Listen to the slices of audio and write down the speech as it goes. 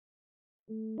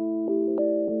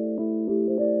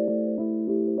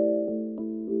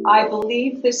I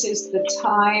believe this is the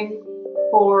time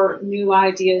for new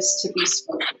ideas to be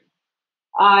spoken.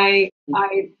 I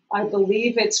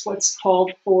believe it's what's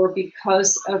called for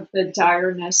because of the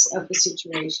direness of the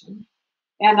situation.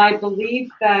 And I believe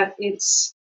that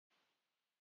it's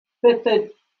that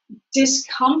the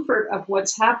discomfort of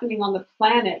what's happening on the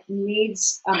planet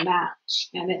needs a match,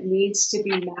 and it needs to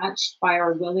be matched by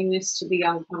our willingness to be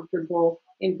uncomfortable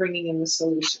in bringing in the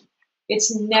solution.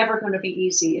 It's never going to be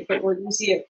easy. If it were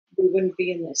easy, we wouldn't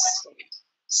be in this state.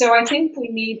 So I think we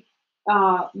need,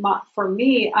 for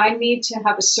me, I need to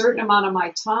have a certain amount of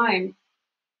my time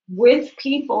with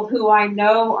people who I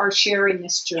know are sharing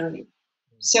this journey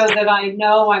so that I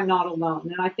know I'm not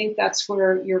alone. And I think that's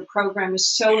where your program is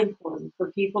so important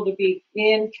for people to be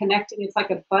in connecting. It's like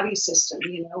a buddy system,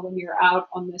 when you're out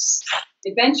on this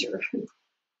adventure.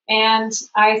 And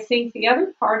I think the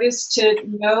other part is to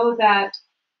know that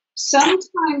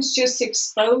sometimes just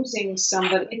exposing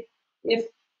somebody,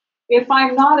 if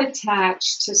I'm not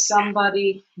attached to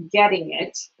somebody getting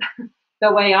it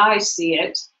the way I see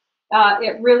it,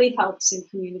 it really helps in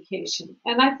communication.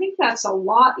 And I think that's a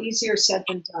lot easier said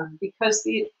than done because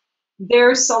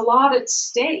there's a lot at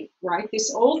stake, right?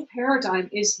 This old paradigm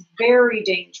is very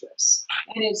dangerous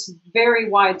and it's very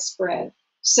widespread.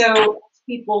 So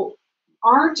people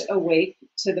aren't awake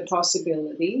to the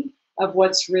possibility of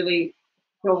what's really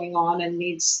going on and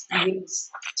needs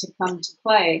to come to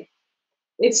play.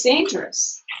 It's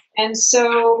dangerous. And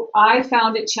so I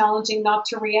found it challenging not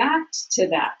to react to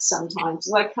that sometimes.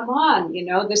 Like, come on,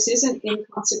 this isn't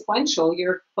inconsequential,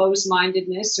 your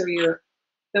closed-mindedness or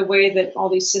the way that all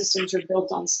these systems are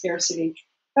built on scarcity.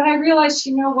 But I realized,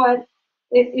 you know what?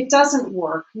 It doesn't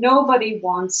work. Nobody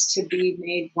wants to be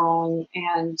made wrong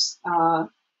and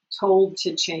told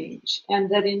to change. And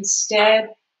that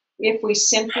instead, if we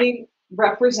simply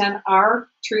represent our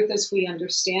truth as we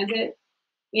understand it,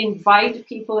 invite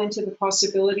people into the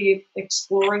possibility of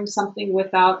exploring something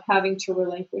without having to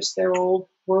relinquish their old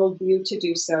worldview to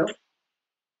do so,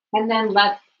 and then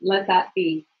let that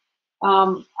be.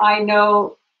 I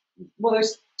know, well,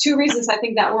 there's two reasons I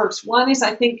think that works. One is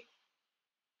I think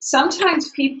sometimes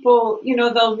people,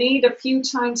 they'll need a few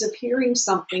times of hearing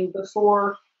something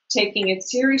before taking it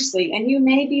seriously, and you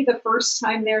may be the first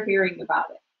time they're hearing about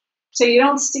it. So you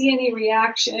don't see any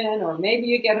reaction, or maybe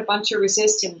you get a bunch of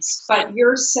resistance, but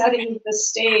you're setting the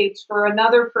stage for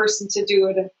another person to do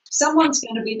it. And someone's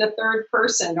going to be the third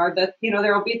person, or there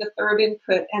will be the third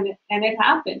input. And it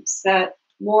happens that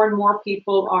more and more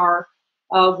people are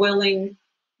willing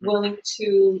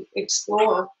to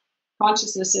explore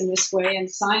consciousness in this way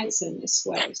and science in this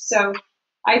way. So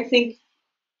I think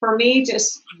for me,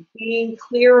 just being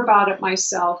clear about it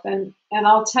myself, and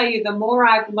I'll tell you, the more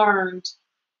I've learned,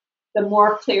 the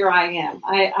more clear I am.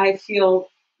 I feel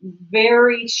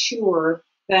very sure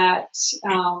that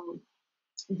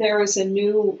there is a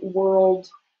new world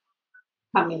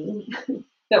coming,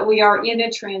 that we are in a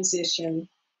transition,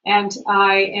 and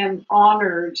I am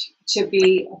honored to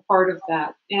be a part of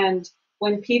that. And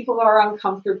when people are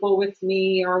uncomfortable with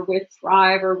me or with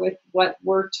Thrive or with what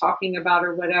we're talking about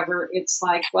or whatever, it's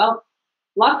like, well,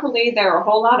 luckily there are a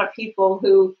whole lot of people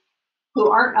who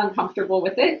aren't uncomfortable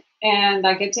with it, and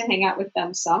I get to hang out with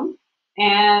them some.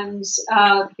 And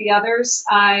the others,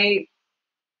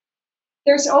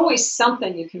 there's always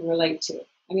something you can relate to.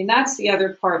 I mean, that's the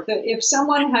other part. That if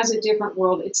someone has a different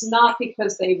world, it's not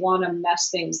because they want to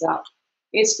mess things up.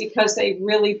 It's because they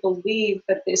really believe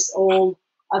that this old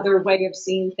other way of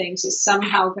seeing things is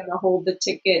somehow going to hold the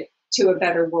ticket to a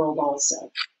better world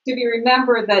also. To be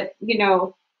remember that,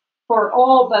 for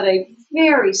all but a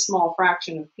very small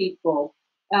fraction of people,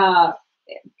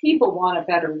 people want a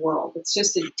better world. It's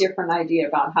just a different idea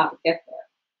about how to get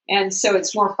there. And so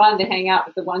it's more fun to hang out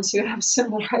with the ones who have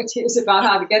similar ideas about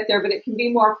how to get there, but it can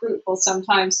be more fruitful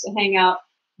sometimes to hang out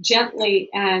gently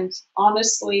and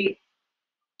honestly,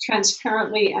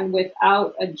 transparently, and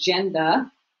without agenda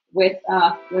with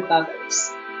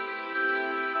others.